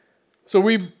So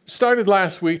we started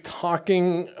last week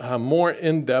talking more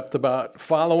in depth about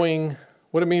following,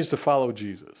 what it means to follow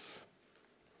Jesus.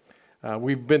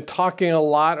 We've been talking a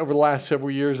lot over the last several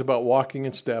years about walking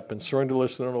in step and surrender,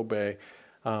 listen, and obey.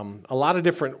 A lot of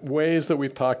different ways that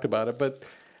we've talked about it. But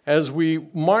as we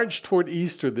march toward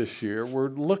Easter this year, we're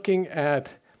looking at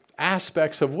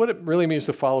aspects of what it really means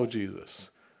to follow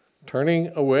Jesus. Turning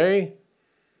away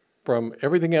from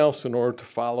everything else in order to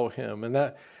follow him.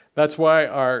 And that's why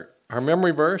our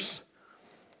memory verse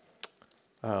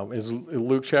is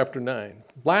Luke chapter 9.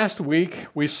 Last week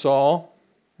we saw,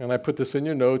 and I put this in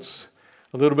your notes,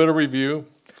 a little bit of review,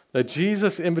 that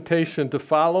Jesus' invitation to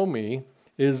follow me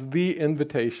is the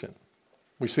invitation.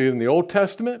 We see it in the Old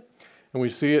Testament, and we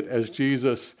see it as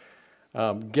Jesus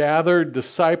gathered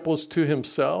disciples to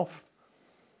himself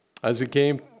as he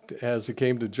came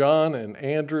to John and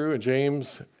Andrew and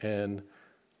James and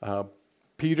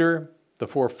Peter, the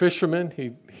four fishermen.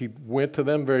 He went to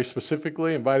them very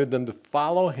specifically, invited them to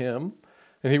follow him,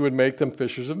 and he would make them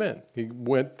fishers of men. He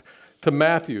went to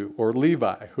Matthew or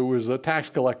Levi, who was a tax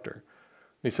collector.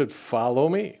 He said, follow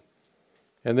me.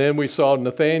 And then we saw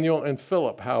Nathanael and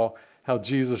Philip, how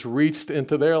Jesus reached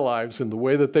into their lives in the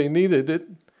way that they needed it.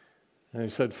 And he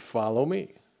said, follow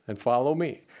me and follow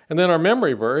me. And then our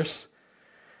memory verse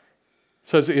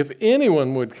says, if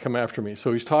anyone would come after me.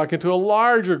 So he's talking to a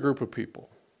larger group of people.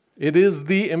 It is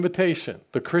the invitation.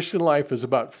 The Christian life is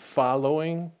about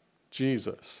following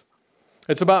Jesus.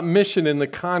 It's about mission in the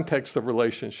context of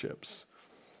relationships.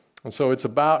 And so it's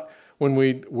about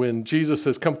when Jesus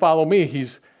says, come follow me,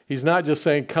 he's not just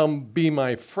saying, come be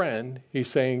my friend. He's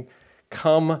saying,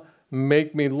 come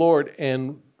make me Lord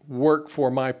and work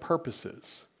for my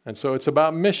purposes. And so it's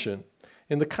about mission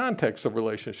in the context of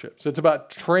relationships. It's about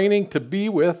training to be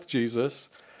with Jesus,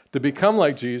 to become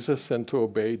like Jesus, and to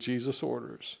obey Jesus'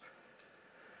 orders.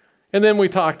 And then we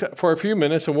talked for a few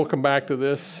minutes, and we'll come back to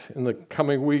this in the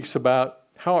coming weeks, about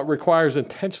how it requires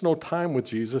intentional time with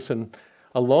Jesus, and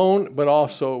alone, but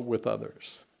also with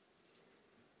others.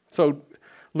 So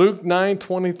Luke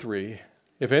 9:23,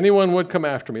 if anyone would come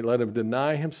after me, let him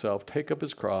deny himself, take up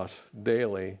his cross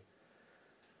daily,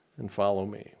 and follow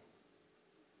me.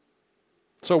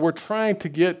 So we're trying to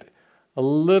get a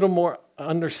little more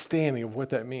understanding of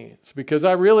what that means. Because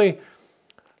I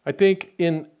think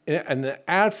in an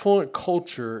affluent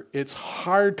culture, it's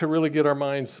hard to really get our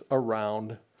minds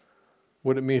around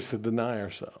what it means to deny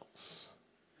ourselves.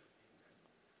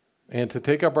 And to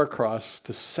take up our cross,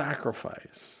 to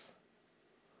sacrifice.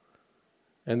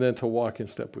 And then to walk in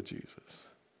step with Jesus.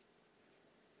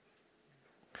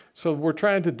 So we're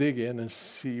trying to dig in and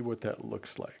see what that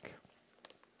looks like.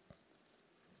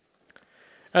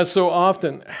 As so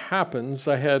often happens,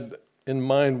 I had in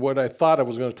mind what I thought I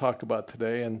was going to talk about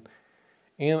today, and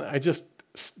I just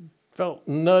felt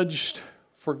nudged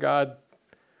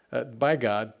by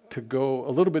God to go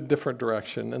a little bit different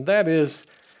direction, and that is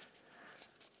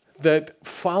that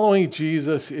following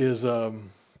Jesus is a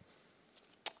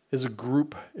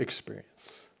group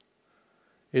experience.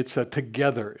 It's a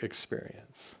together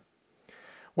experience.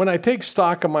 When I take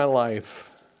stock of my life,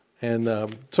 and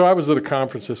so I was at a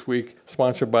conference this week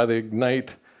sponsored by the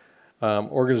Ignite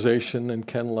organization and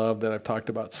Ken Love that I've talked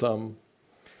about some.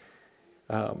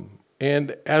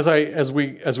 And as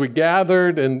we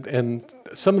gathered, and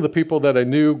some of the people that I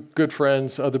knew, good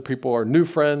friends, other people are new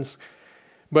friends.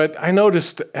 But I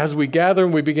noticed as we gathered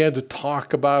and we began to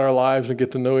talk about our lives and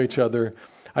get to know each other,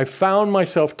 I found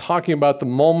myself talking about the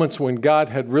moments when God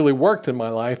had really worked in my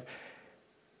life.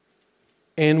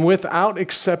 And without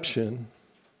exception,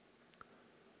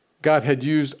 God had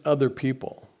used other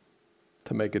people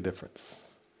to make a difference.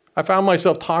 I found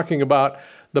myself talking about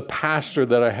the pastor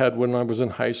that I had when I was in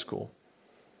high school,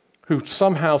 who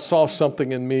somehow saw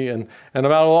something in me, and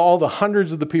about all the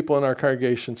hundreds of the people in our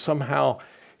congregation, somehow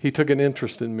he took an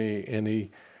interest in me, and he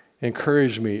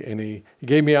encouraged me, and he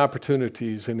gave me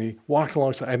opportunities, and he walked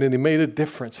alongside, and he made a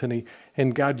difference,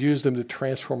 and God used him to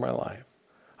transform my life.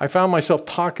 I found myself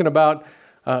talking about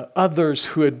others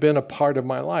who had been a part of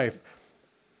my life.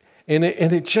 And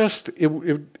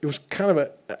it was kind of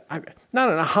not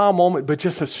an aha moment, but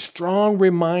just a strong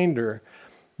reminder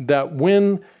that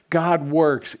when God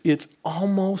works, it's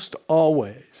almost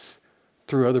always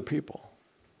through other people.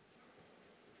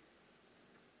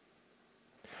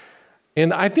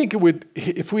 And I think it would,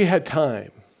 if we had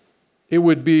time, it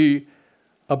would be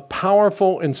a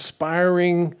powerful,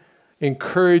 inspiring,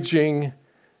 encouraging,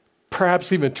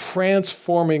 perhaps even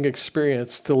transforming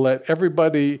experience to let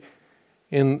everybody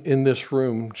in this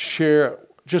room share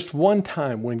just one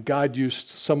time when God used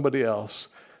somebody else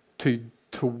to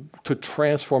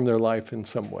transform their life in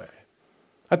some way.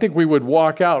 I think we would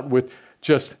walk out with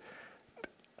just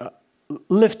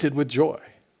lifted with joy.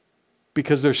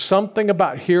 Because there's something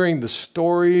about hearing the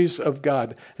stories of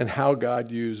God and how God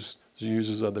uses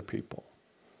other people.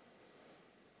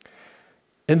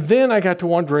 And then I got to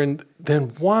wondering,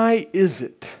 then why is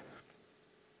it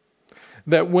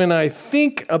that when I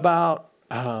think about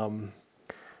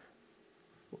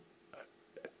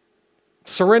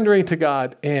surrendering to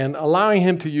God and allowing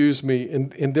Him to use me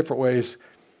in different ways,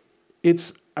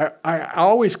 I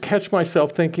always catch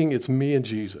myself thinking it's me and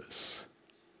Jesus.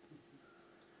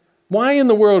 Why in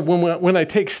the world, when I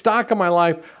take stock of my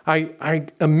life, I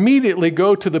immediately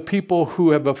go to the people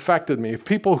who have affected me,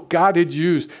 people God had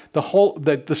used,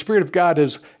 that the Spirit of God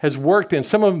has worked in.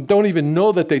 Some of them don't even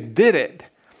know that they did it.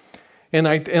 And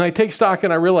I take stock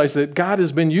and I realize that God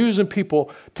has been using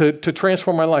people to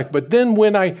transform my life. But then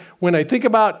when I think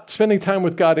about spending time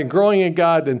with God and growing in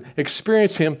God and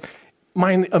experience Him,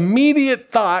 my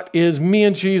immediate thought is me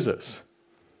and Jesus.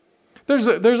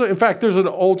 In fact, there's an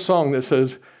old song that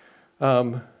says,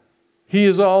 He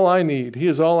is all I need. He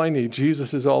is all I need.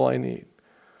 Jesus is all I need.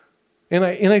 And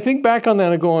I think back on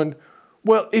that and going,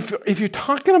 well, if you're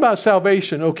talking about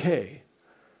salvation, okay.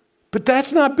 But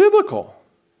that's not biblical.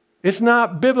 It's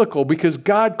not biblical because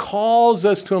God calls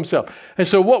us to Himself. And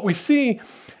so what we see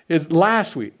is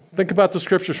last week. Think about the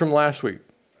scriptures from last week.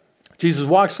 Jesus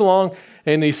walks along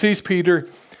and He sees Peter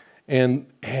and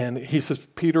He says,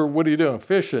 Peter, what are you doing?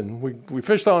 Fishing. We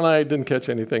fished all night, didn't catch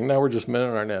anything. Now we're just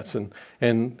mending our nets.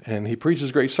 And He preaches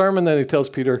a great sermon. Then He tells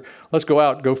Peter, let's go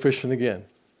out, go fishing again.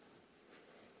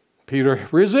 Peter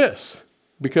resists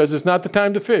because it's not the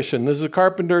time to fish. And this is a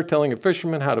carpenter telling a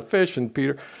fisherman how to fish,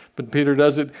 but Peter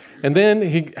does it. And then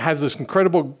he has this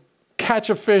incredible catch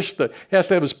of fish that he has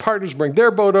to have his partners bring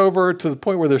their boat over to the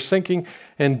point where they're sinking.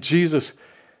 And Jesus,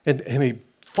 and he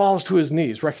falls to his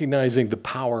knees, recognizing the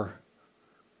power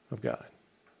of God.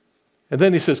 And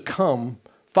then He says, come,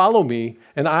 follow me,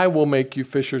 and I will make you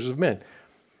fishers of men.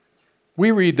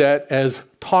 We read that as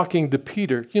talking to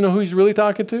Peter. You know who He's really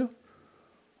talking to?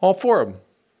 All four of them.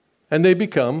 And they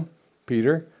become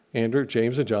Peter, Andrew,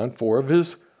 James, and John, 4 of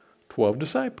His 12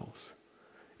 disciples.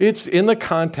 It's in the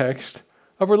context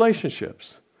of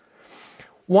relationships.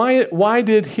 Why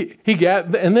did he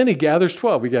gather? And then He gathers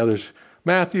 12. He gathers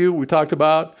Matthew, we talked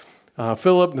about,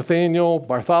 Philip, Nathaniel,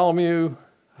 Bartholomew,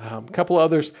 a couple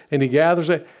others, and He gathers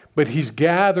it. But He's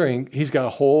got a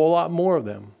whole lot more of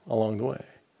them along the way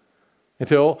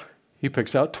until He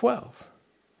picks out 12.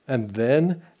 And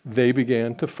then they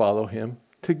began to follow Him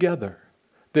together.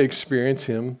 They experience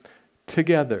Him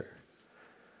together.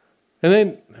 And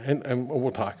then, and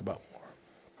we'll talk about more.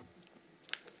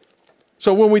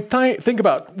 So when we think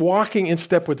about walking in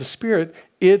step with the Spirit,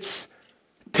 it's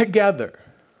together.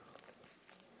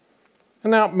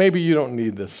 And now maybe you don't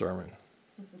need this sermon.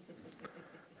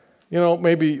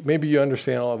 Maybe you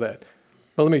understand all of that.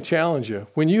 But let me challenge you.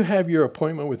 When you have your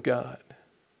appointment with God,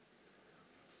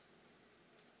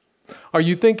 are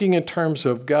you thinking in terms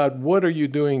of, God, what are you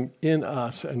doing in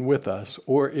us and with us?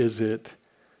 Or is it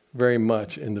very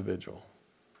much individual?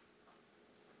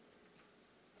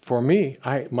 For me,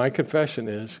 my confession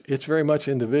is it's very much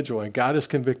individual. And God has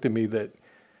convicted me that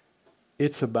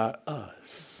it's about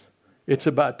us. It's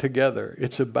about together.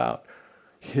 It's about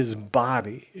His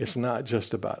body. It's not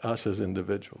just about us as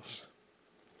individuals.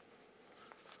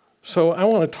 So I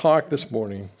want to talk this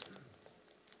morning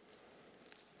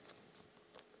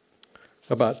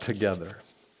about together.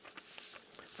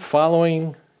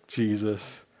 Following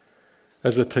Jesus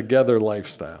as a together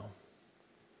lifestyle.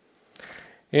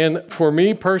 And for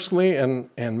me personally, and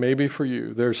maybe for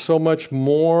you, there's so much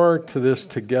more to this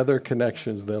together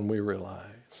connections than we realize.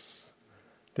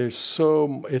 It's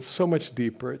so much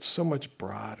deeper. It's so much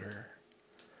broader.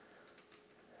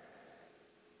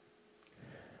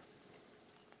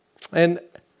 And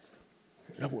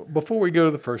before we go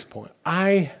to the first point,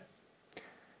 I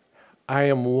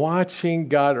am watching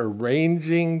God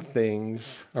arranging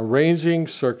things, arranging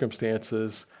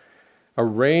circumstances,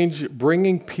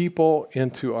 bringing people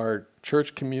into our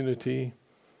church community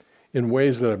in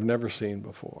ways that I've never seen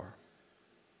before.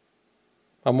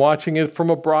 I'm watching it from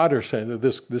a broader sense.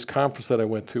 This conference that I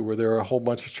went to where there are a whole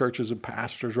bunch of churches and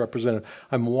pastors represented,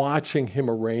 I'm watching Him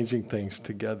arranging things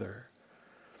together.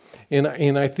 And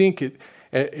I think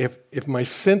if my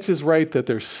sense is right that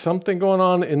there's something going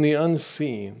on in the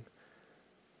unseen,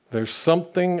 there's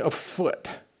something afoot,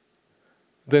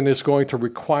 then it's going to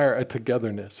require a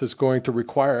togetherness. It's going to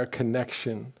require a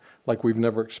connection like we've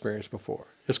never experienced before.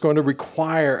 It's going to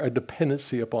require a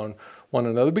dependency upon one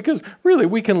another because really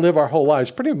we can live our whole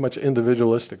lives pretty much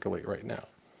individualistically right now.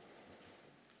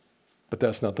 But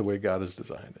that's not the way God has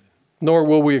designed it. nor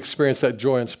will we experience that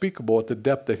joy unspeakable at the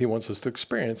depth that he wants us to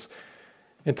experience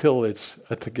until it's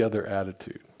a together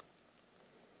attitude.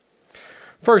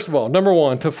 First of all, number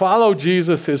one, to follow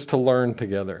Jesus is to learn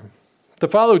together. To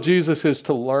follow Jesus is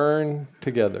to learn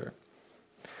together.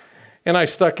 And I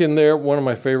stuck in there one of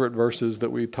my favorite verses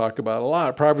that we talk about a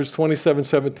lot, Proverbs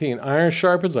 27:17. Iron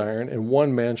sharpens iron, and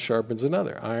one man sharpens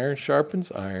another. Iron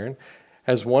sharpens iron,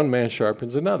 as one man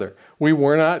sharpens another. We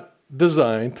were not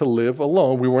designed to live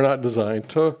alone. We were not designed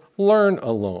to learn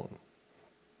alone.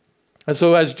 And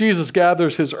so as Jesus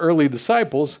gathers his early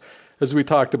disciples, as we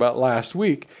talked about last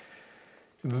week,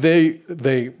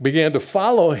 they began to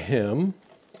follow him,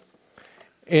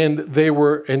 and they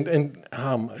were,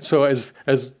 so as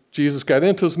Jesus got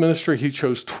into his ministry, he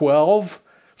chose 12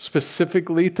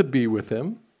 specifically to be with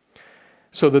him,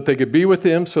 so that they could be with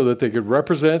him, so that they could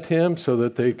represent him, so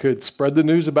that they could spread the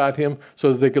news about him,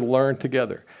 so that they could learn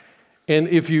together. And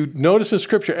if you notice in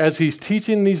Scripture, as he's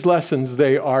teaching these lessons,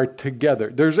 they are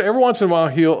together. There's every once in a while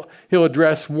he'll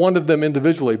address one of them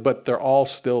individually, but they're all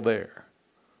still there.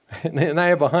 And I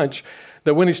have a hunch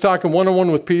that when he's talking one-on-one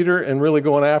with Peter and really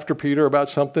going after Peter about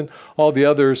something, all the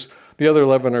other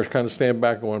 11 are kind of standing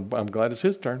back going, I'm glad it's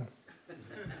his turn.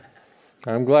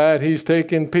 I'm glad he's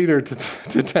taking Peter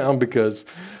to town because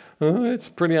it's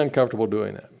pretty uncomfortable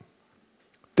doing that.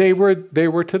 They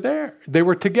were together.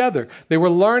 They were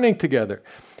learning together.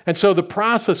 And so the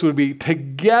process would be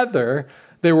together,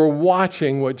 they were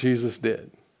watching what Jesus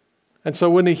did. And so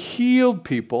when he healed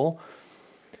people,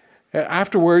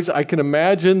 afterwards, I can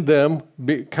imagine them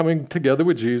coming together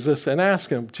with Jesus and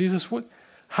asking him, Jesus,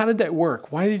 how did that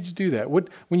work? Why did you do that?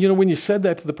 When you said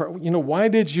that to the person, why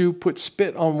did you put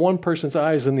spit on one person's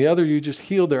eyes and the other you just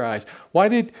healed their eyes? Why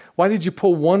did you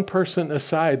pull one person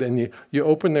aside and you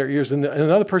opened their ears and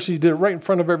another person you did it right in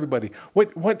front of everybody?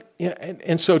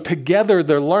 And so together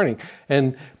they're learning.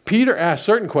 And Peter asked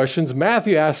certain questions.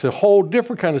 Matthew asked a whole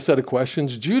different kind of set of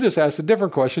questions. Judas asked a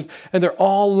different question, and they're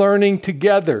all learning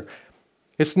together.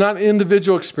 It's not an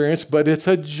individual experience, but it's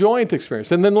a joint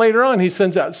experience. And then later on, he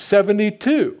sends out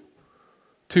 72,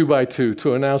 2 by 2,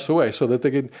 to announce the way so that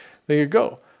they could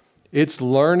go. It's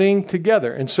learning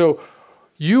together. And so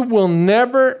you will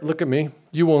never, look at me,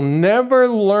 you will never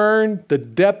learn the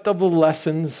depth of the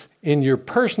lessons in your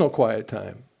personal quiet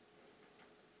time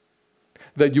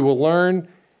that you will learn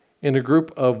in a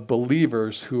group of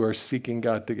believers who are seeking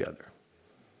God together.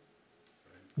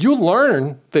 You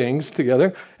learn things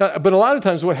together, but a lot of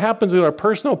times what happens in our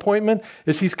personal appointment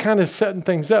is he's kind of setting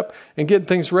things up and getting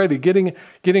things ready,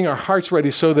 getting our hearts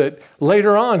ready so that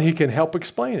later on he can help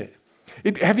explain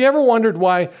it. Have you ever wondered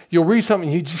why you'll read something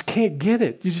and you just can't get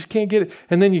it? You just can't get it.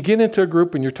 And then you get into a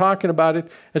group and you're talking about it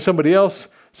and somebody else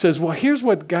says, well, here's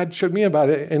what God showed me about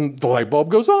it, and the light bulb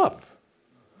goes off.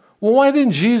 Well, why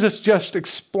didn't Jesus just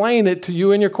explain it to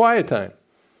you in your quiet time?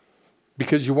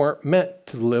 Because you weren't meant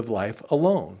to live life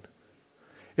alone.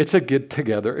 It's a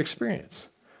get-together experience.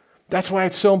 That's why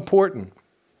it's so important.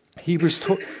 In Hebrews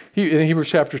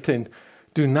chapter 10,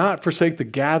 do not forsake the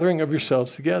gathering of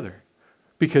yourselves together.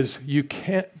 Because you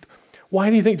can't.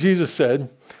 Why do you think Jesus said,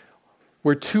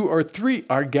 where 2 or 3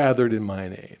 are gathered in my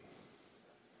name,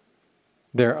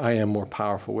 there I am more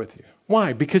powerful with you?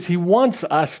 Why? Because he wants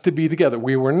us to be together.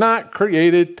 We were not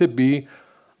created to be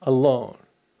alone.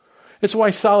 It's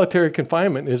why solitary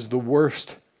confinement is the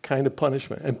worst kind of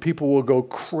punishment. And people will go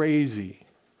crazy,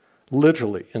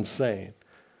 literally insane,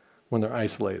 when they're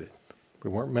isolated. We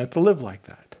weren't meant to live like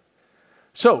that.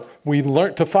 So we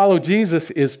learn to follow Jesus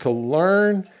is to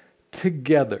learn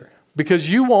together. Because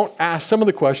you won't ask some of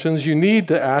the questions you need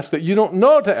to ask that you don't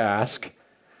know to ask,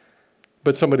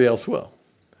 but somebody else will.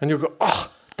 And you'll go,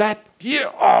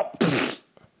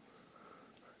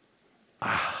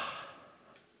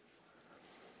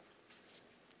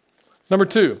 Number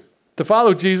 2, to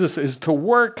follow Jesus is to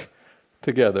work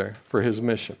together for his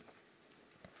mission.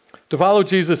 To follow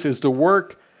Jesus is to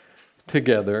work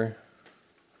together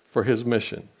for his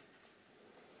mission.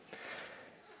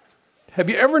 Have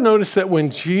you ever noticed that when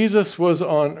Jesus was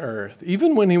on earth,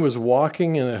 even when he was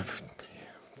walking in a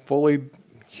fully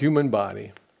human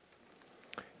body,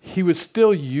 he was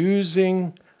still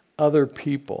using other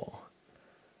people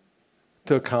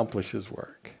to accomplish his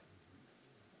work?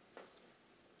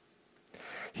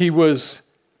 He was,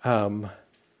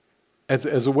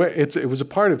 as a way, it was a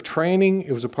part of training,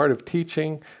 it was a part of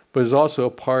teaching, but it was also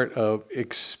a part of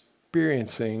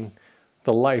experiencing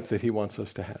the life that he wants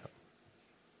us to have.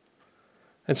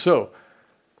 And so,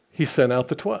 he sent out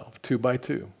the 12, 2 by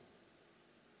 2.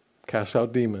 Cast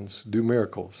out demons, do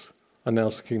miracles,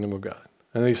 announce the kingdom of God.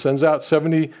 And he sends out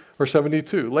 70 or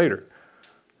 72 later.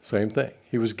 Same thing.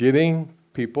 He was getting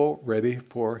people ready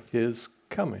for his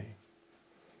coming.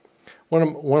 One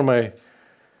of my,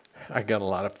 I got a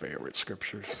lot of favorite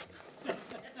scriptures.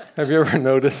 Have you ever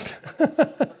noticed?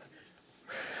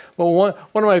 Well,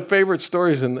 one of my favorite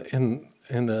stories in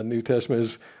the New Testament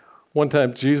is one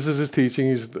time Jesus is teaching,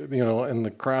 and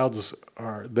the crowds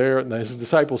are there, and his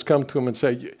disciples come to him and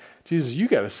say, Jesus, you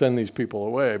got to send these people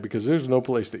away because there's no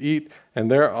place to eat, and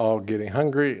they're all getting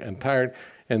hungry and tired,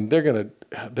 and they're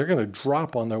gonna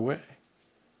drop on their way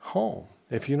home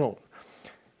if you don't.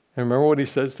 And remember what he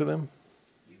says to them?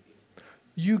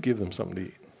 You give them something to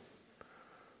eat.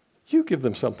 You give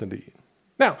them something to eat.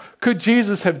 Now, could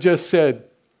Jesus have just said,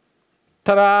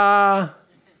 ta-da,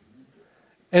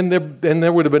 and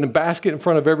there would have been a basket in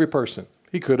front of every person?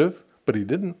 He could have, but he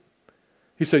didn't.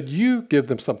 He said, you give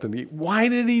them something to eat. Why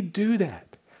did he do that?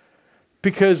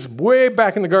 Because way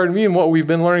back in the Garden of Eden, what we've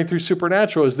been learning through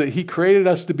Supernatural is that he created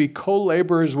us to be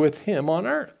co-laborers with him on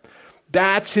earth.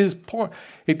 That's his point.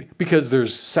 Because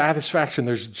there's satisfaction,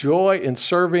 there's joy in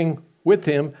serving with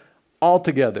him all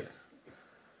together.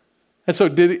 And so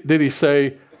did he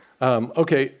say,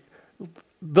 okay,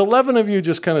 the 11 of you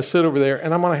just kind of sit over there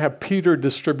and I'm going to have Peter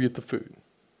distribute the food?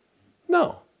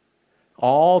 No.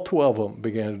 All 12 of them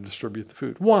began to distribute the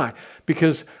food. Why?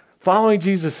 Because following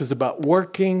Jesus is about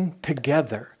working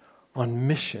together on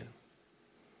mission.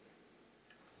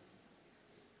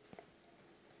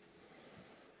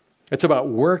 It's about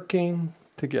working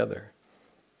together.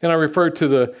 And I refer to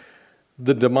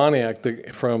the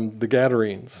demoniac from the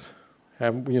Gadarenes.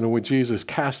 When Jesus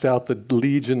cast out the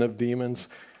legion of demons,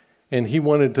 and he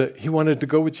wanted to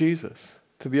go with Jesus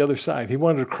to the other side. He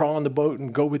wanted to crawl in the boat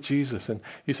and go with Jesus. And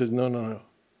he says, no.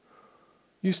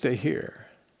 You stay here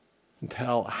and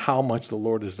tell how much the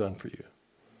Lord has done for you.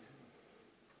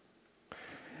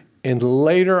 And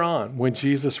later on, when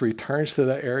Jesus returns to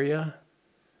that area,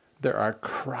 there are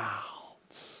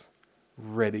crowds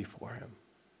ready for him.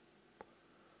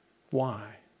 Why?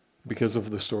 Because of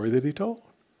the story that he told.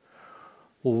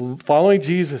 Following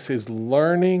Jesus is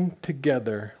learning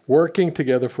together, working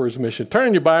together for his mission. Turn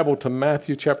in your Bible to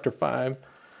Matthew chapter 5,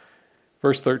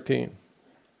 verse 13.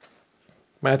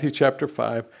 Matthew chapter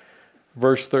 5,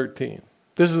 verse 13.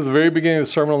 This is the very beginning of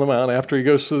the Sermon on the Mount after he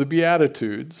goes through the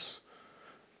Beatitudes.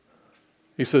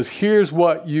 He says, here's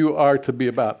what you are to be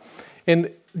about.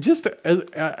 And just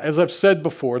as I've said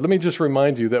before, let me just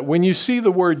remind you that when you see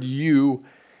the word you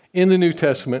in the New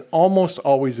Testament, almost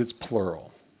always it's plural.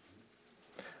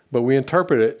 But we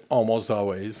interpret it almost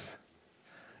always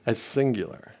as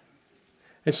singular.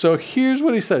 And so here's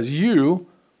what he says. You,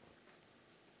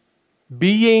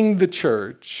 being the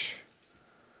church,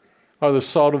 are the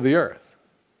salt of the earth.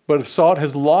 But if salt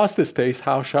has lost its taste,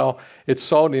 how shall its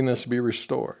saltiness be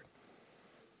restored?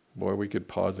 Boy, we could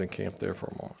pause and camp there for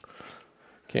a moment.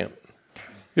 Camp.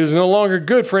 It is no longer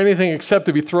good for anything except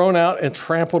to be thrown out and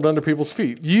trampled under people's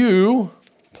feet. You,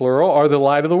 plural, are the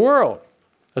light of the world.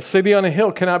 A city on a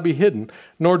hill cannot be hidden,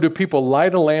 nor do people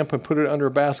light a lamp and put it under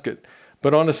a basket,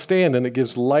 but on a stand, and it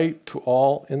gives light to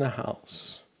all in the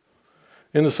house.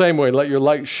 In the same way, let your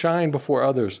light shine before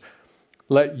others.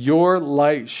 Let your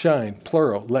light shine,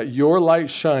 plural, let your light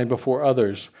shine before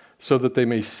others, so that they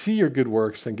may see your good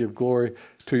works and give glory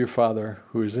to your Father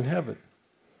who is in heaven.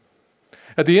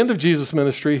 At the end of Jesus'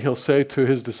 ministry, he'll say to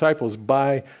his disciples,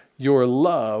 by your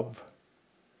love,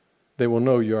 they will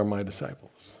know you are my disciples.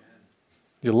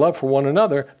 Your love for one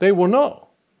another, they will know.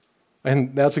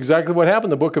 And that's exactly what happened in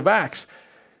the book of Acts.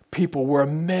 People were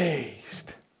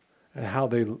amazed at how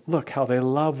they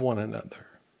love one another.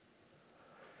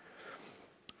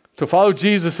 To follow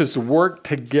Jesus is to work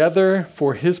together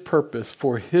for his purpose,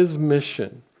 for his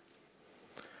mission.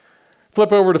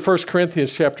 Flip over to 1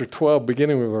 Corinthians chapter 12,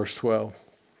 beginning with verse 12.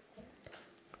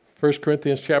 1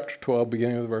 Corinthians chapter 12,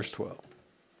 beginning with verse 12.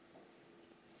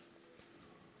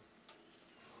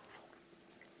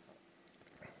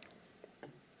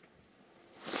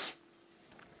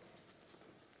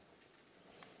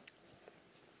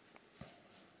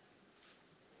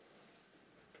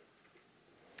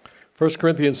 1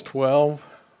 Corinthians 12,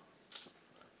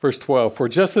 verse 12. For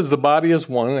just as the body is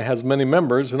one and has many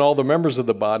members, and all the members of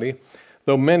the body,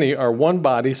 though many, are one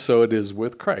body, so it is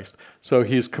with Christ. So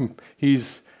he's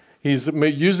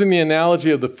using the analogy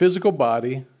of the physical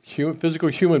body, physical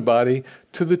human body,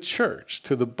 to the church,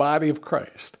 to the body of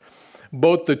Christ.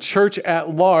 Both the church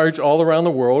at large, all around the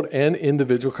world, and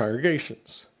individual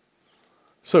congregations.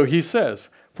 So he says,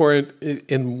 for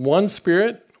in one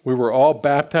spirit we were all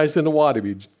baptized into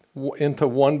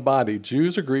one body,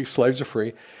 Jews or Greeks, slaves or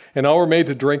free, and all were made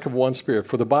to drink of one spirit.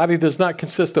 For the body does not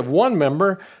consist of one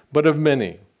member, but of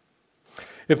many.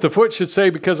 If the foot should say,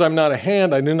 because I'm not a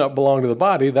hand, I do not belong to the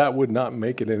body, that would not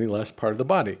make it any less part of the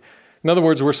body. In other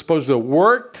words, we're supposed to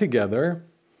work together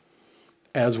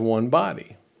as one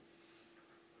body.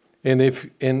 And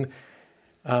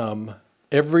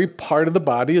every part of the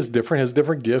body is different, has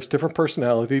different gifts, different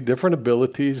personality, different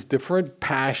abilities, different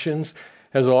passions,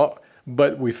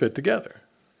 but we fit together.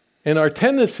 And our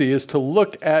tendency is to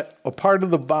look at a part of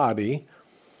the body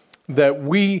that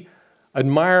we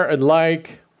admire and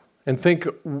like and think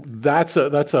that's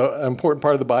an important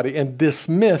part of the body and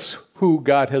dismiss who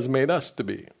God has made us to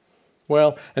be.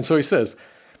 Well, and so he says,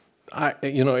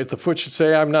 if the foot should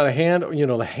say, I'm not a hand,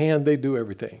 the hand, they do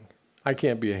everything. I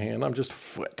can't be a hand, I'm just a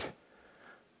foot.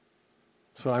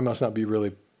 So I must not be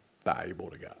really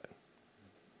valuable to God.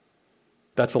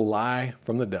 That's a lie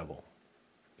from the devil.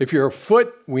 If you're a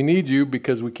foot, we need you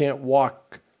because we can't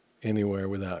walk anywhere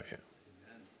without you.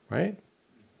 Right?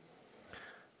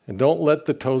 And don't let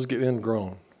the toes get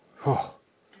ingrown. Oh.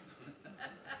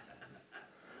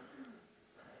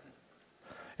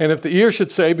 And if the ear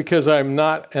should say, because I'm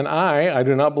not an eye, I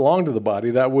do not belong to the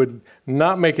body, that would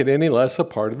not make it any less a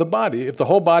part of the body. If the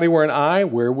whole body were an eye,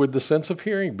 where would the sense of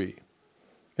hearing be?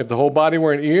 If the whole body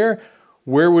were an ear,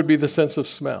 where would be the sense of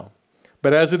smell?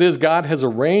 But as it is, God has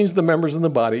arranged the members in the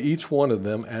body, each one of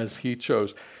them as he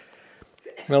chose.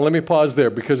 Now let me pause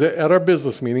there, because at our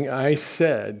business meeting, I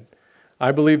said,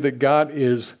 I believe that God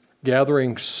is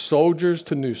gathering soldiers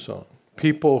to New Song,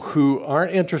 people who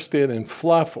aren't interested in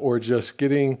fluff or just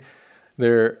getting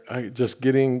a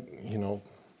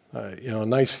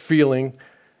nice feeling.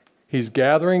 He's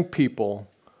gathering people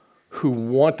who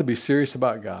want to be serious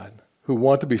about God, who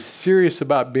want to be serious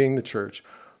about being the church,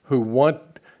 who want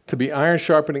to be iron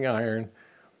sharpening iron,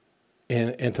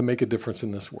 and to make a difference in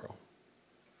this world.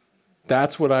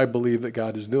 That's what I believe that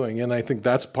God is doing, and I think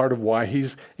that's part of why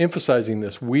he's emphasizing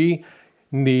this. We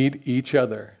need each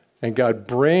other, and God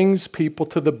brings people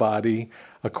to the body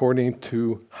according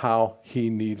to how he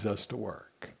needs us to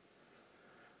work.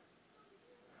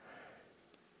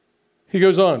 He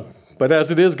goes on, but as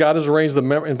it is, God has arranged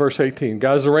in verse 18,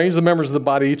 God has arranged the members of the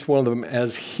body, each one of them,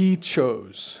 as he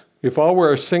chose. If all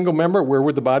were a single member, where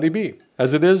would the body be?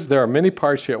 As it is, there are many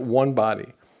parts, yet one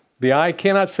body. The eye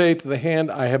cannot say to the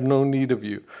hand, I have no need of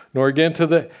you, nor again to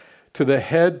the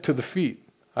head, to the feet,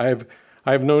 I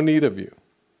have no need of you.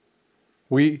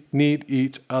 We need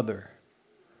each other.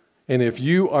 And if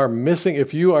you are missing,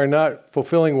 if you are not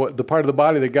fulfilling what the part of the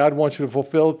body that God wants you to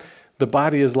fulfill, the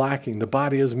body is lacking, the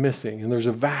body is missing, and there's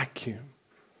a vacuum.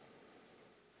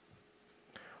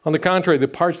 On the contrary, the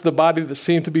parts of the body that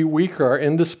seem to be weaker are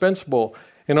indispensable,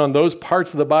 and on those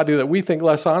parts of the body that we think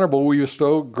less honorable, we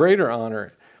bestow greater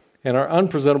honor, and our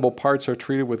unpresentable parts are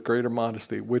treated with greater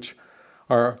modesty, which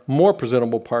our more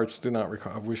presentable parts do not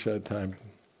require. I wish I had time.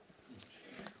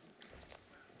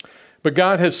 But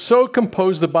God has so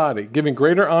composed the body, giving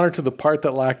greater honor to the part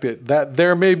that lacked it, that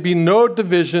there may be no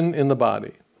division in the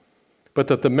body, but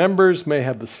that the members may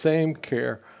have the same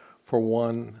care for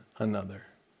one another.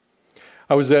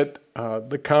 I was at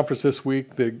the conference this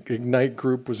week. The Ignite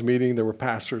group was meeting. There were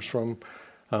pastors from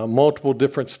multiple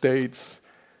different states,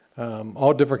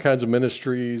 all different kinds of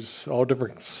ministries, all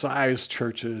different size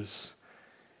churches.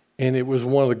 And it was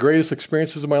one of the greatest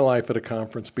experiences of my life at a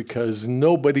conference because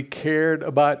nobody cared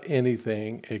about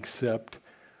anything except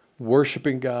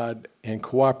worshiping God and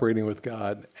cooperating with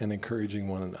God and encouraging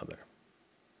one another.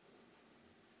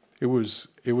 It was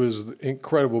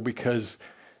incredible because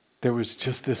there was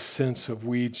just this sense of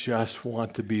we just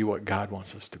want to be what God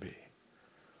wants us to be.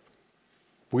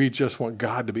 We just want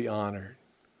God to be honored.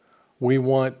 We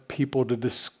want people to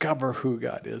discover who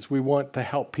God is. We want to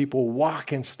help people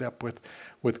walk in step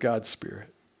with God's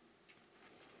Spirit.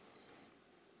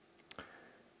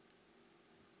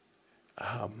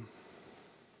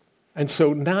 And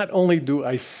so not only do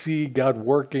I see God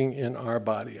working in our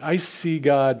body, I see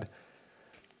God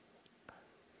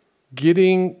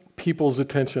getting people's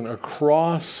attention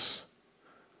across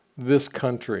this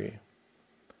country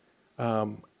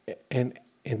and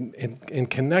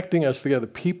connecting us together,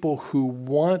 people who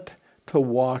want to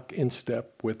walk in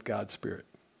step with God's Spirit.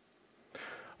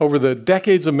 Over the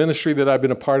decades of ministry that I've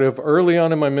been a part of, early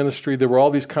on in my ministry, there were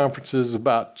all these conferences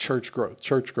about church growth.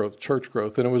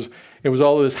 And it was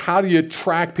all of this, how do you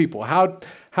attract people?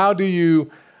 How do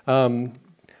you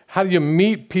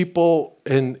meet people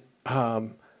and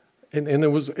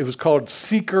it was called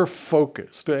seeker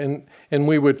focused, and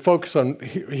we would focus on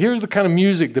here's the kind of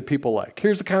music that people like,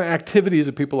 here's the kind of activities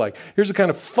that people like, here's the kind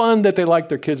of fun that they like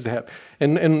their kids to have,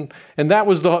 and that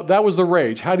was the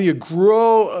rage. How do you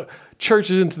grow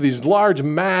churches into these large,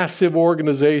 massive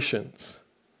organizations?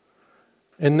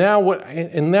 And now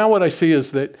what I see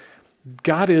is that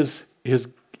God is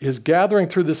gathering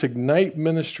through this Ignite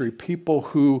ministry people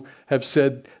who have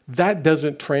said that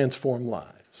doesn't transform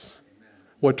lives.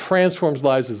 What transforms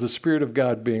lives is the Spirit of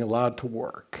God being allowed to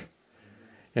work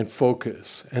and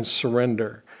focus and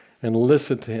surrender and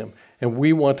listen to Him. And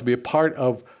we want to be a part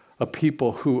of a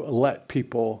people who let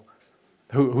people,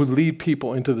 who lead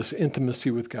people into this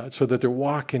intimacy with God so that they're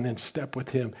walking in step with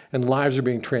Him and lives are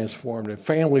being transformed and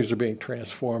families are being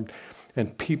transformed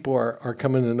and people are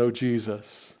coming to know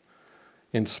Jesus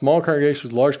in small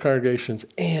congregations, large congregations,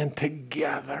 and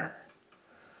together.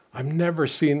 I've never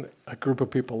seen a group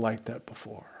of people like that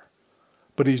before.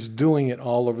 But He's doing it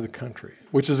all over the country,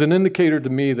 which is an indicator to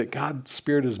me that God's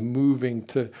Spirit is moving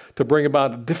to bring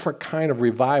about a different kind of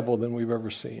revival than we've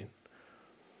ever seen.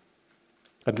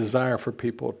 A desire for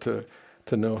people to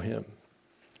know Him.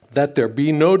 That there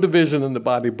be no division in the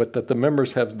body, but that the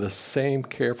members have the same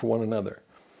care for one another.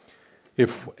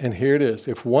 And here it is,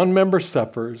 if one member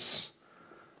suffers,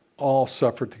 all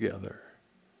suffer together.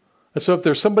 And so if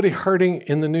there's somebody hurting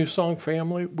in the New Song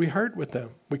family, we hurt with them.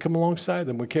 We come alongside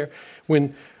them. We care.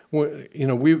 When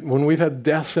we've had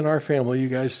deaths in our family, you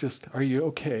guys just, are you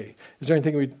okay? Is there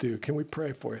anything we do? Can we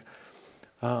pray for you?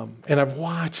 And I've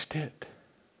watched it.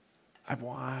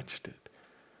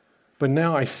 But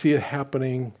now I see it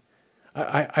happening.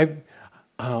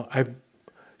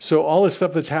 So all the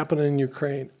stuff that's happening in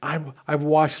Ukraine, I've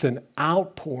watched an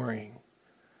outpouring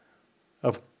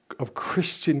of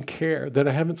Christian care that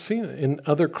I haven't seen in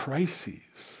other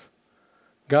crises.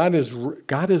 God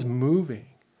is moving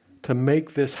to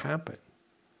make this happen.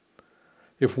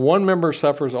 If one member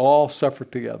suffers, all suffer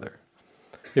together.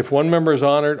 If one member is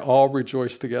honored, all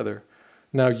rejoice together.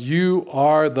 Now you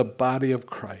are the body of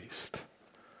Christ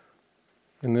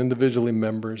and individually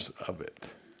members of it.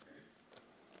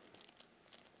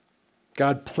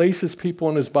 God places people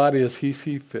in His body as He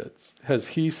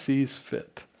sees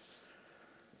fit.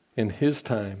 In His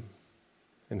time,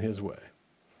 in His way.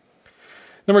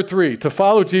 Number 3, to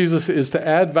follow Jesus is to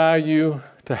add value,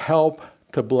 to help,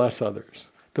 to bless others.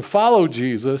 To follow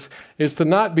Jesus is to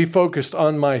not be focused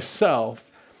on myself,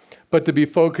 but to be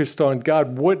focused on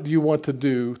God, what do you want to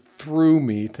do through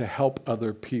me to help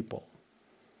other people?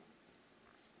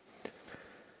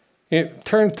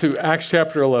 Turn to Acts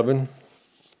chapter 11,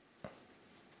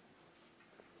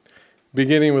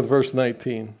 beginning with verse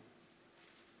 19.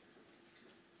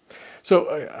 So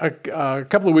a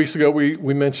couple of weeks ago,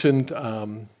 we mentioned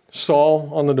Saul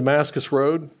on the Damascus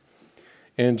Road,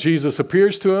 and Jesus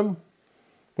appears to him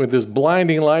with this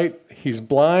blinding light. He's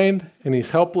blind and he's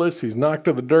helpless. He's knocked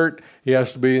to the dirt. He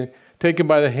has to be taken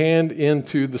by the hand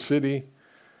into the city,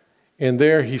 and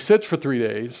there he sits for 3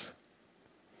 days.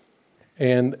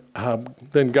 And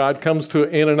then God comes to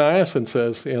Ananias and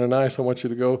says, Ananias, I want you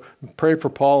to go pray for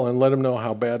Paul and let him know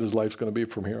how bad his life's going to be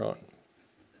from here on.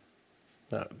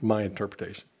 My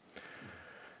interpretation.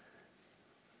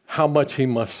 How much he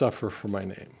must suffer for my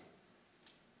name.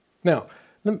 Now,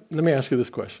 let me ask you this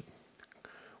question.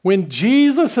 When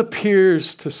Jesus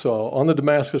appears to Saul on the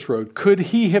Damascus Road, could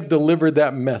he have delivered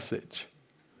that message?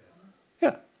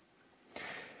 Yeah.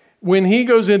 When he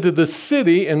goes into the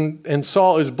city and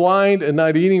Saul is blind and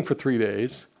not eating for 3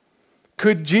 days,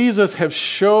 could Jesus have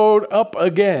showed up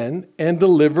again and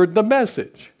delivered the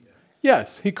message?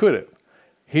 Yes, he could have.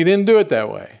 He didn't do it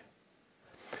that way.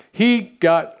 He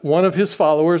got one of his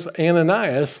followers,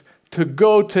 Ananias, to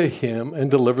go to him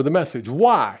and deliver the message.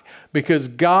 Why? Because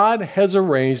God has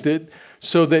arranged it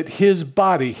so that His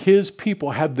body, His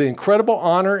people, have the incredible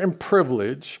honor and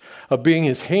privilege of being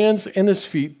His hands and His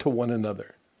feet to one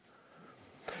another.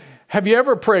 Have you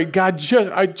ever prayed, God,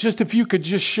 just if you could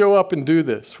just show up and do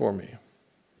this for me?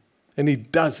 And He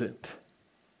doesn't.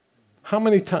 How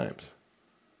many times?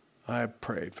 I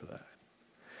prayed for that.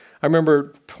 I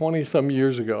remember 20-some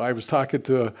years ago, I was talking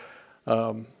to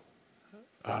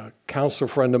a counselor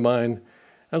friend of mine.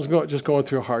 I was just going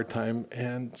through a hard time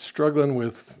and struggling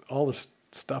with all this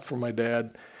stuff from my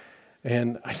dad.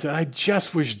 And I said, I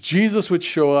just wish Jesus would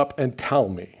show up and tell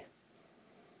me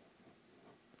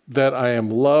that I am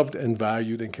loved and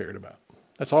valued and cared about.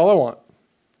 That's all I want.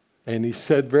 And he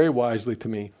said very wisely to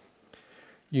me,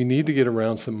 you need to get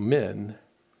around some men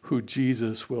who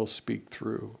Jesus will speak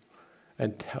through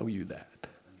and tell you that.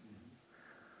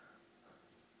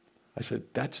 I said,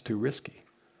 that's too risky.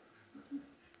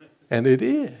 And it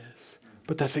is.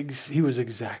 But he was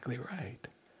exactly right.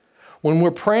 When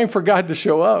we're praying for God to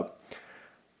show up,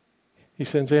 He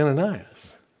sends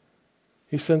Ananias.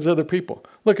 He sends other people.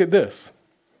 Look at this.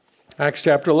 Acts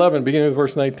chapter 11, beginning with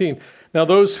verse 19. Now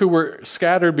those who were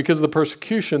scattered because of the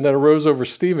persecution that arose over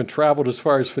Stephen traveled as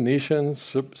far as Phoenicia,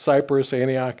 Cyprus,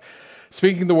 Antioch,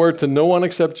 speaking the word to no one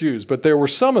except Jews. But there were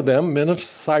some of them, men of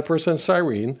Cyprus and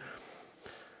Cyrene,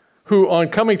 who on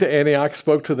coming to Antioch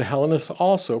spoke to the Hellenists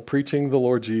also, preaching the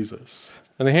Lord Jesus.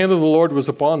 And the hand of the Lord was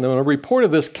upon them, and a report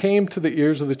of this came to the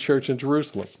ears of the church in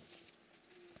Jerusalem.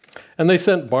 And they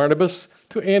sent Barnabas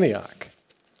to Antioch.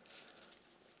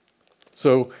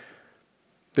 So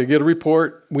they get a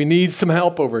report, we need some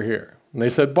help over here. And they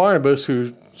said, Barnabas,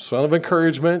 who's son of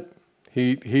encouragement,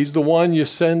 he's the one you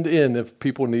send in if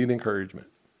people need encouragement.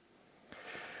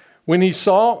 When he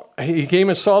came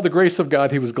and saw the grace of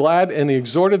God, he was glad, and he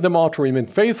exhorted them all to remain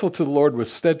faithful to the Lord with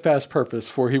steadfast purpose,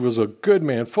 for he was a good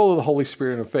man, full of the Holy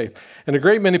Spirit and of faith. And a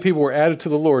great many people were added to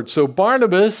the Lord. So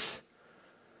Barnabas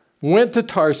went to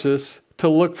Tarsus to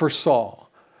look for Saul.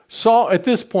 Saul, at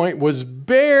this point, was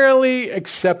barely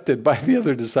accepted by the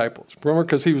other disciples. Remember,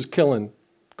 because he was killing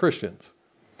Christians.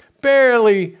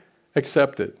 Barely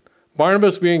accepted.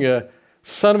 Barnabas, being a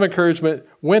son of encouragement,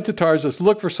 went to Tarsus,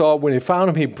 looked for Saul. When he found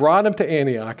him, he brought him to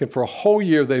Antioch. And for a whole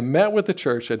year, they met with the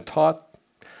church and taught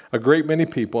a great many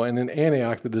people. And in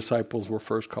Antioch, the disciples were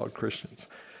first called Christians.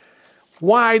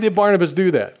 Why did Barnabas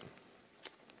do that?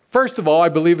 First of all, I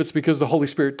believe it's because the Holy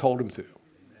Spirit told him to.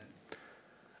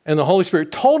 And the Holy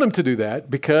Spirit told him to do that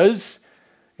because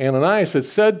Ananias had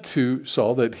said to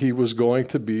Saul that he was going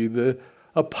to be the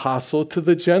apostle to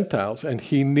the Gentiles, and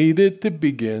he needed to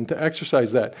begin to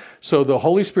exercise that. So the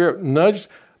Holy Spirit nudged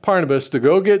Barnabas to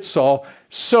go get Saul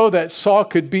so that Saul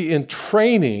could be in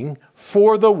training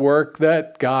for the work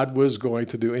that God was going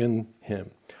to do in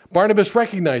him. Barnabas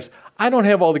recognized, I don't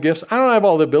have all the gifts, I don't have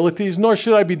all the abilities, nor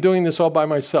should I be doing this all by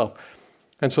myself.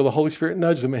 And so the Holy Spirit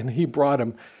nudged him, and he brought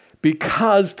him.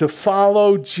 Because to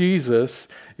follow Jesus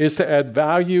is to add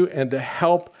value and to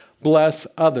help bless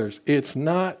others. It's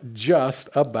not just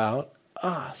about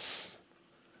us.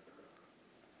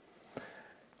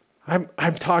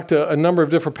 I've talked to a number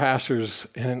of different pastors,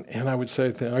 and I would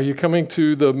say to them, are you coming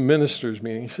to the ministers'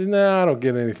 meeting? He says, no, I don't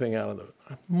get anything out of it.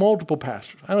 Multiple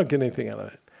pastors, I don't get anything out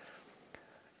of it.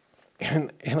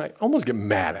 And I almost get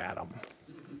mad at them.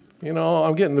 You know,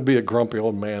 I'm getting to be a grumpy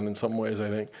old man in some ways, I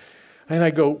think. And I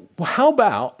go, well, how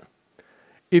about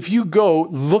if you go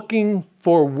looking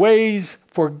for ways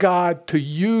for God to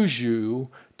use you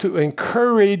to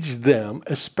encourage them,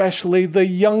 especially the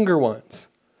younger ones?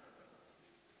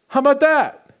 How about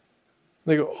that?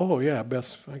 They go, oh, yeah,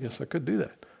 I guess I could do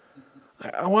that.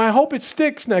 I hope it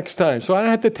sticks next time, so I don't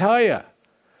have to tell you.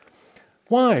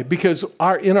 Why? Because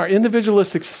in our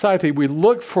individualistic society, we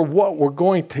look for what we're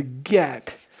going to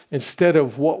get instead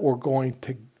of what we're going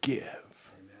to give.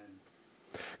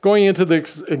 Going into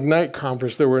the Ignite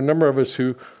conference, there were a number of us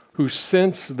who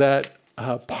sensed that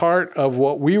part of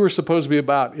what we were supposed to be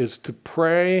about is to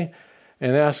pray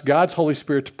and ask God's Holy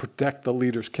Spirit to protect the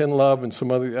leaders, Ken Love and some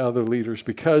other leaders,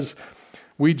 because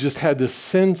we just had this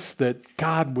sense that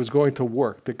God was going to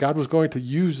work, that God was going to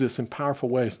use this in powerful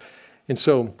ways. And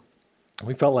so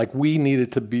we felt like we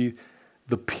needed to be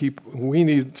the people,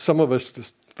 some of us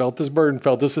just felt this burden,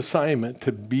 felt this assignment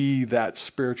to be that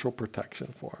spiritual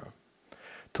protection for them.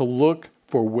 To look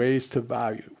for ways to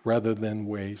value rather than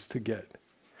ways to get.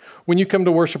 When you come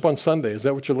to worship on Sunday, is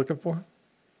that what you're looking for?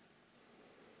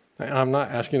 I'm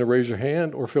not asking you to raise your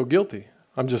hand or feel guilty.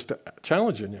 I'm just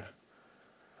challenging you.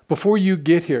 Before you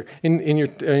get here, in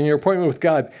your appointment with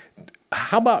God,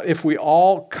 how about if we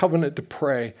all covenant to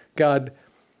pray, God,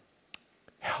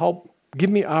 give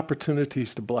me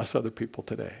opportunities to bless other people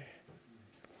today.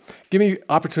 Give me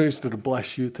opportunities to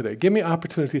bless you today. Give me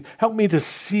opportunity. Help me to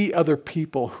see other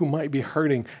people who might be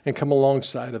hurting and come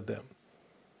alongside of them.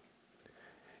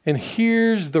 And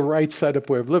here's the right side up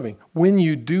way of living. When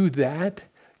you do that,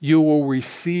 you will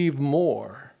receive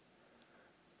more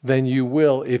than you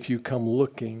will if you come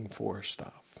looking for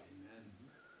stuff. Amen.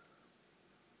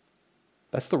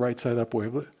 That's the right side up way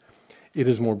of living. It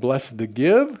is more blessed to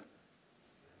give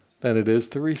than it is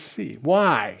to receive.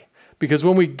 Why? Because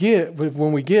when we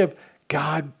give,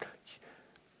 God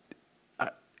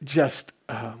just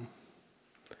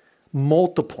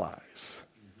multiplies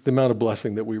the amount of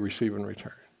blessing that we receive in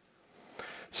return.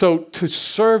 So to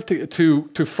serve,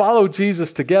 to follow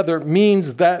Jesus together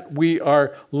means that we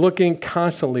are looking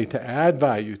constantly to add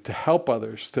value, to help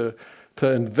others, to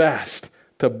invest,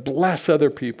 to bless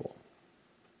other people.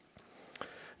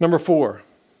 Number 4,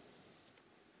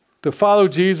 to follow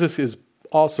Jesus is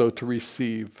also to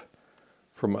receive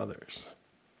from others.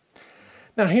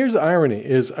 Now here's the irony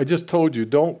is I just told you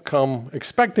don't come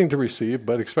expecting to receive,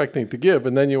 but expecting to give,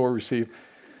 and then you will receive.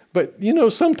 But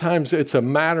sometimes it's a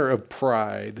matter of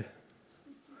pride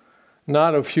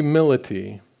not of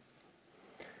humility,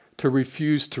 to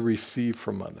refuse to receive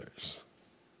from others.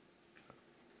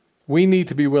 We need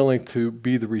to be willing to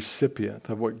be the recipient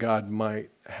of what God might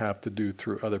have to do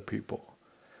through other people.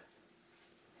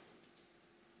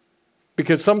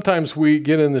 Because sometimes we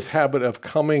get in this habit of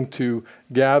coming to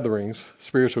gatherings,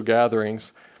 spiritual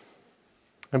gatherings,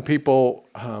 and people,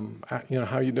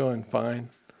 how you doing? Fine.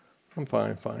 I'm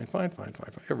fine.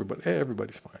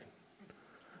 Everybody's fine.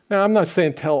 Now, I'm not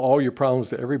saying tell all your problems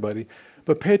to everybody,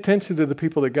 but pay attention to the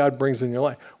people that God brings in your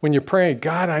life. When you're praying,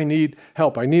 God, I need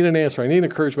help. I need an answer. I need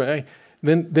encouragement.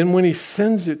 Then when he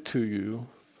sends it to you,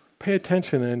 pay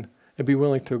attention and be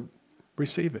willing to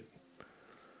receive it.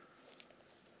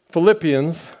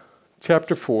 Philippians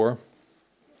chapter 4,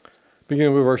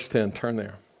 beginning with verse 10. Turn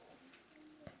there.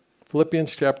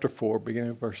 Philippians chapter 4, beginning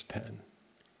with verse 10.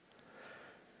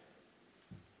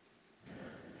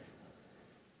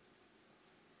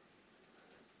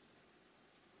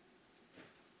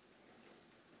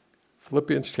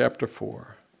 Philippians chapter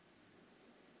 4,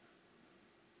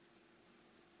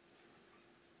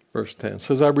 verse 10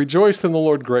 says, I rejoiced in the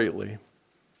Lord greatly,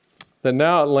 that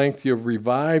now at length you have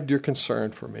revived your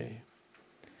concern for me.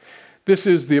 This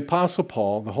is the Apostle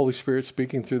Paul, the Holy Spirit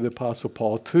speaking through the Apostle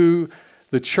Paul to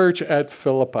the church at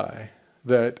Philippi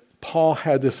that Paul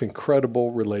had this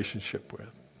incredible relationship with.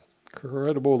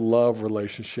 Incredible love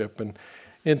relationship and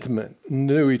intimate,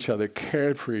 knew each other,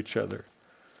 cared for each other.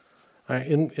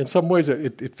 In some ways,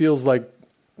 it feels like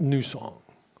New Song,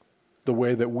 the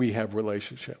way that we have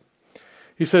relationship.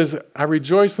 He says, I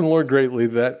rejoice in the Lord greatly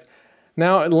that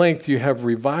now at length you have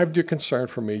revived your concern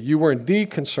for me. You were indeed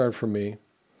concerned for me,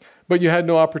 but you had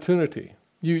no opportunity.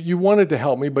 You wanted to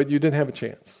help me, but you didn't have a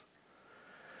chance.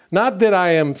 Not that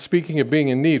I am speaking of being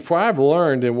in need, for I have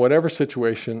learned in whatever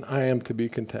situation I am to be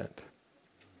content.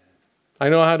 I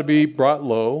know how to be brought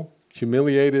low,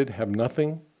 humiliated, have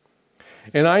nothing.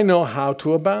 And I know how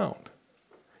to abound.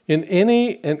 In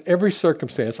any and every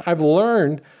circumstance, I've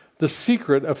learned the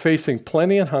secret of facing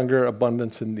plenty and hunger,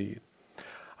 abundance and need.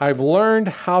 I've learned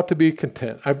how to be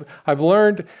content. I've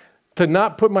learned to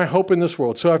not put my hope in this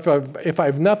world. So if I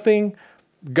have nothing,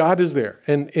 God is there.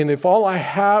 And if all I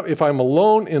have, if I'm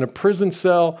alone in a prison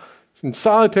cell, in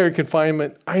solitary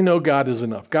confinement, I know God is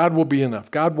enough. God will be enough.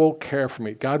 God will care for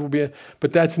me. God will be,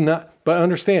 but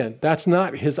understand, that's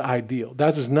not his ideal.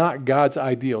 That is not God's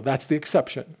ideal. That's the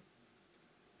exception.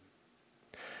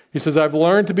 He says, I've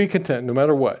learned to be content no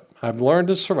matter what. I've learned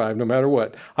to survive no matter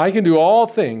what. I can do all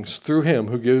things through him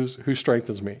who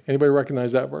strengthens me. Anybody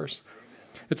recognize that verse?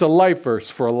 It's a life verse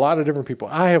for a lot of different people.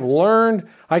 I have learned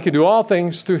I can do all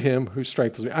things through him who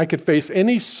strengthens me. I could face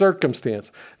any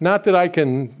circumstance. Not that I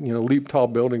can, leap tall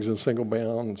buildings in single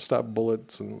bound and stop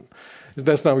bullets. And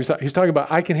that's not what he's talking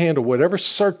about. I can handle whatever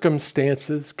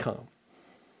circumstances come.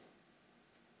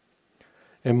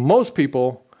 And most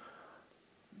people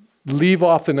leave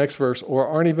off the next verse or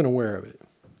aren't even aware of it.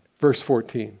 Verse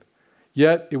 14.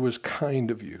 Yet it was kind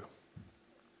of you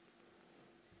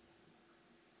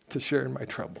to share in my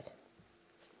trouble.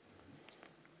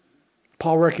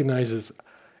 Paul recognizes,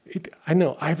 I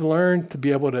know I've learned to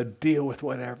be able to deal with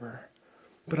whatever,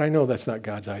 but I know that's not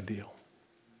God's ideal.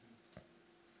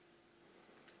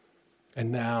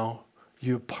 And now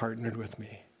you have partnered with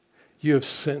me. You have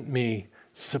sent me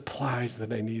supplies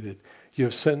that I needed. You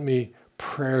have sent me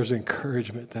prayers,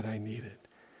 encouragement that I needed.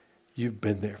 You've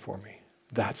been there for me.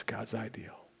 That's God's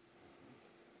ideal.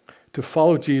 To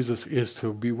follow Jesus is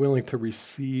to be willing to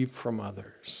receive from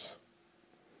others.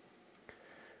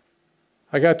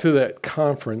 I got to that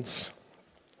conference,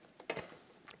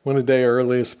 went a day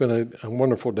early. It's been a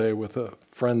wonderful day with a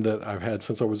friend that I've had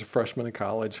since I was a freshman in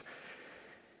college.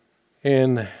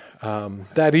 And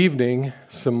that evening,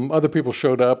 some other people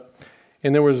showed up,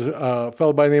 and there was a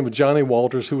fellow by the name of Johnny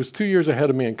Walters who was 2 years ahead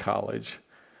of me in college.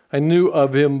 I knew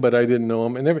of him, but I didn't know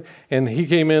him. And he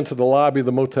came into the lobby of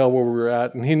the motel where we were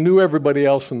at, and he knew everybody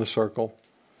else in the circle.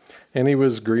 And he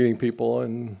was greeting people,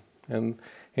 and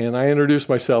I introduced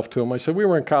myself to him. I said, we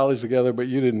were in college together, but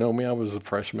you didn't know me. I was a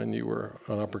freshman. You were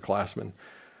an upperclassman.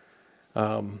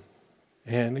 And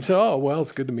he said, oh, well,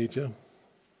 it's good to meet you.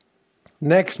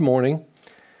 Next morning,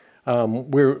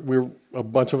 we're a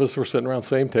bunch of us were sitting around the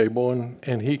same table,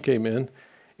 and he came in.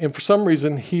 And for some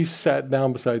reason, he sat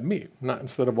down beside me. Not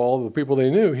instead of all the people they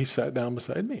knew, he sat down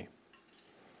beside me.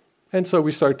 And so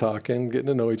we started talking, getting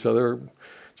to know each other,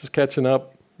 just catching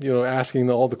up,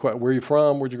 asking all the questions, where are you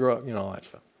from, where'd you grow up, all that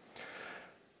stuff.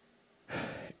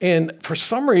 And for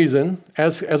some reason,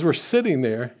 as we're sitting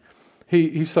there,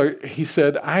 he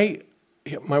said,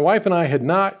 my wife and I had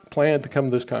not planned to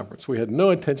come to this conference. We had no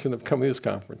intention of coming to this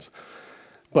conference.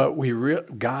 But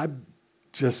God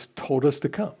just told us to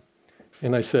come.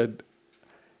 And I said,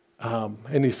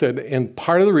 and he said, and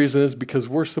part of the reason is because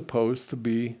we're supposed to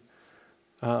be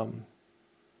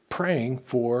praying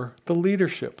for the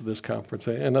leadership of this conference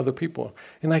and other people.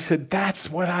 And I said, that's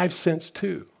what I've sensed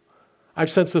too. I've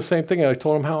sensed the same thing. And I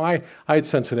told him how I had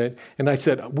sensed it. And I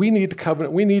said, we need to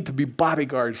covenant. We need to be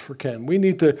bodyguards for Ken. We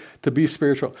need to be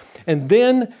spiritual. And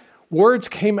then words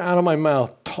came out of my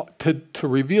mouth to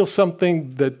reveal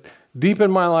something that deep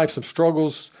in my life, some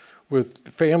struggles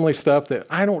with family stuff that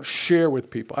I don't share with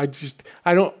people.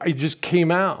 It just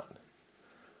came out.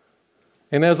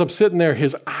 And as I'm sitting there,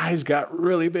 his eyes got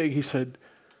really big. He said,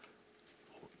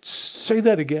 say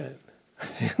that again.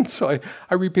 And so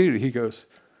I repeated it. He goes,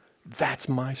 that's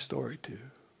my story too.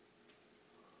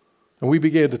 And we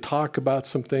began to talk about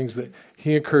some things that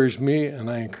he encouraged me and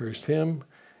I encouraged him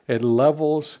at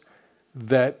levels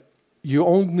that you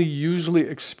only usually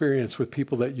experience with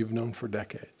people that you've known for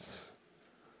decades.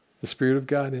 The Spirit of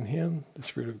God in him, the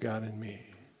Spirit of God in me.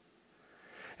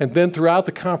 And then throughout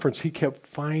the conference, he kept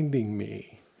finding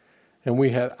me. And we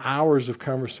had hours of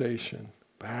conversation,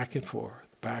 back and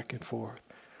forth,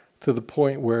 to the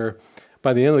point where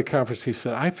by the end of the conference, he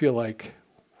said, I feel like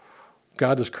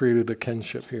God has created a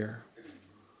kinship here.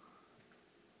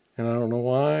 And I don't know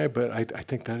why, but I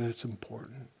think that it's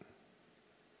important.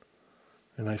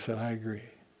 And I said, I agree.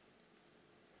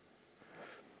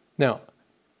 Now,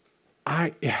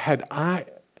 had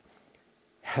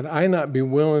I not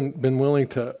been willing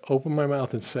to open my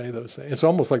mouth and say those things, it's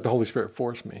almost like the Holy Spirit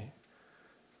forced me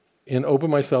and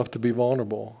open myself to be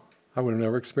vulnerable. I would have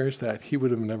never experienced that. He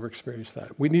would have never experienced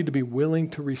that. We need to be willing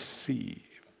to receive.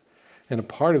 And a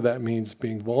part of that means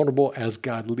being vulnerable as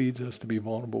God leads us to be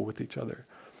vulnerable with each other.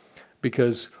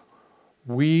 Because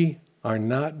we are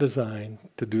not designed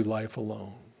to do life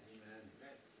alone.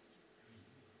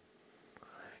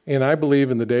 And I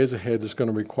believe in the days ahead it's going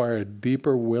to require a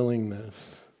deeper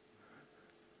willingness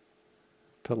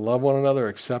to love one another,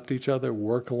 accept each other,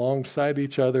 work alongside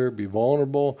each other, be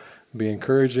vulnerable, be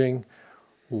encouraging,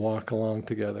 walk along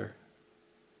together.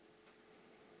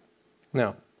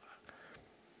 Now,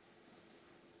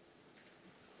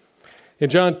 in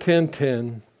John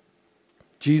 10:10,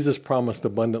 Jesus promised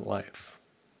abundant life.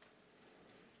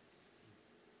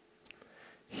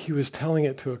 He was telling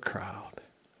it to a crowd.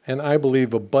 And I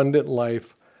believe abundant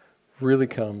life really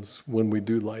comes when we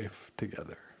do life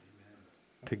together.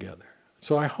 Together.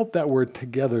 So I hope that word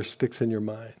together sticks in your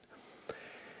mind.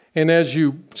 And as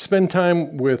you spend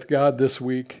time with God this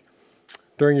week,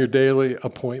 during your daily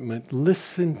appointment,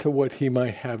 listen to what he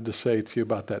might have to say to you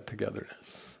about that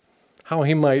togetherness. How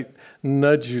he might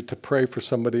nudge you to pray for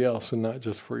somebody else and not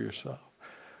just for yourself.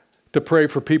 To pray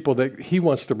for people that he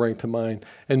wants to bring to mind.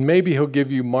 And maybe he'll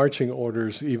give you marching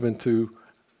orders even to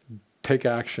take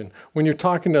action. When you're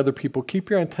talking to other people, keep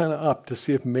your antenna up to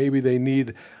see if maybe they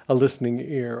need a listening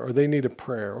ear, or they need a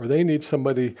prayer, or they need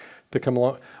somebody to come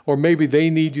along, or maybe they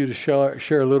need you to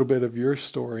share a little bit of your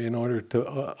story in order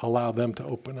to allow them to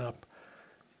open up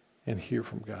and hear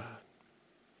from God.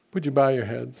 Would you bow your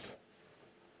heads?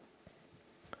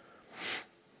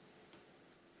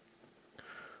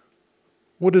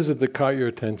 What is it that caught your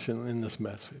attention in this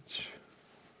message?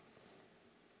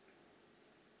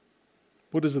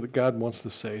 What is it that God wants to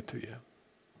say to you?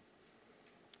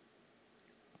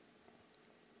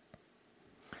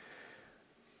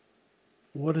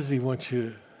 What does he want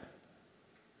you,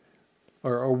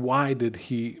 or why did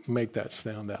he make that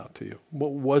stand out to you?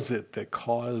 What was it that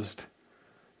caused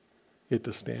it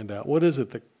to stand out? What is it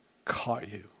that caught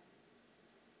you?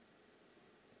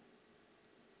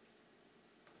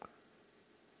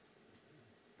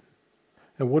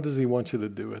 And what does he want you to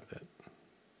do with it?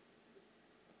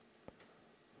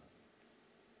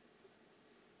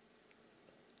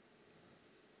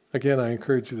 Again, I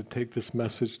encourage you to take this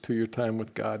message to your time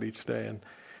with God each day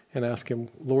and ask him,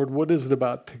 Lord, what is it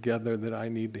about together that I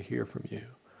need to hear from you?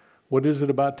 What is it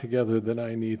about together that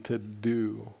I need to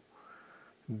do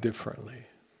differently?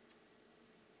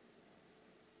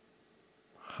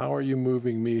 How are you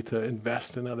moving me to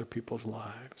invest in other people's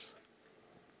lives?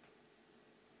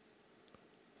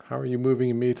 How are you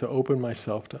moving me to open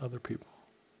myself to other people?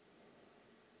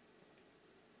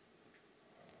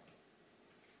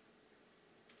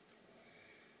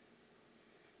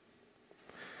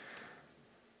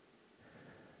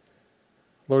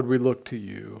 Lord, we look to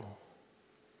you,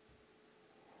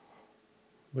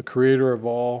 the creator of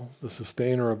all, the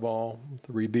sustainer of all,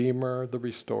 the redeemer, the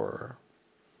restorer,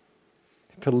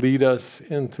 to lead us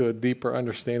into a deeper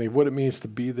understanding of what it means to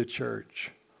be the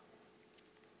church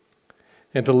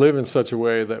and to live in such a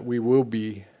way that we will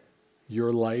be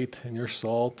your light and your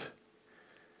salt,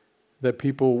 that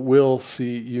people will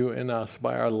see you in us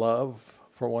by our love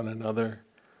for one another,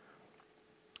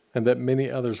 and that many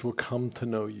others will come to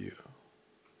know you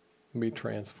and be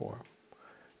transformed.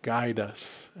 Guide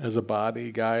us as a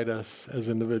body, guide us as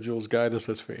individuals, guide us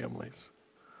as families.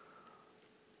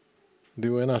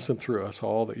 Do in us and through us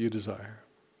all that you desire.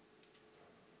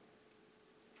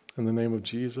 In the name of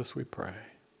Jesus we pray.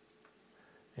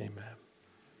 Amen.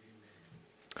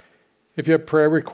 If you have prayer requests,